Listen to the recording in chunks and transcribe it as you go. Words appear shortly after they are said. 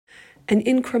An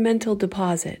incremental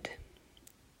deposit.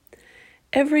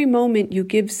 Every moment you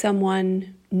give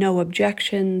someone no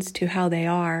objections to how they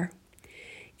are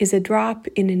is a drop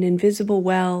in an invisible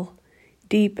well,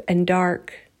 deep and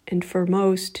dark, and for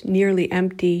most nearly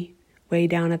empty, way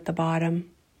down at the bottom.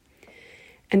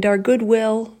 And our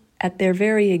goodwill at their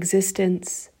very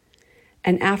existence,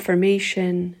 an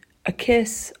affirmation, a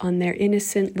kiss on their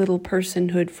innocent little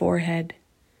personhood forehead.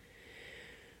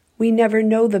 We never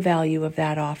know the value of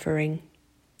that offering.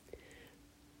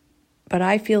 But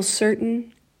I feel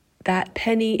certain that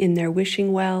penny in their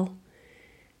wishing well,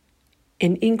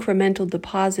 an incremental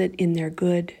deposit in their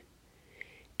good,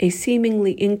 a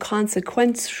seemingly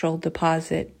inconsequential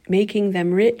deposit making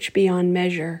them rich beyond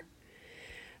measure,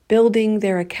 building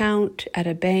their account at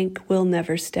a bank we'll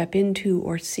never step into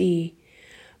or see,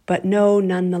 but know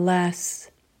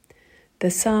nonetheless. The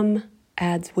sum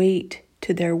adds weight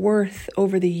to their worth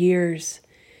over the years,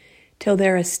 till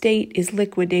their estate is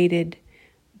liquidated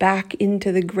back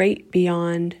into the great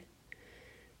beyond.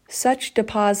 Such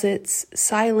deposits,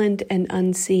 silent and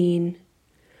unseen,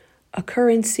 a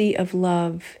currency of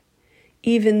love,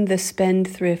 even the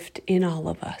spendthrift in all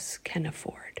of us can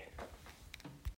afford.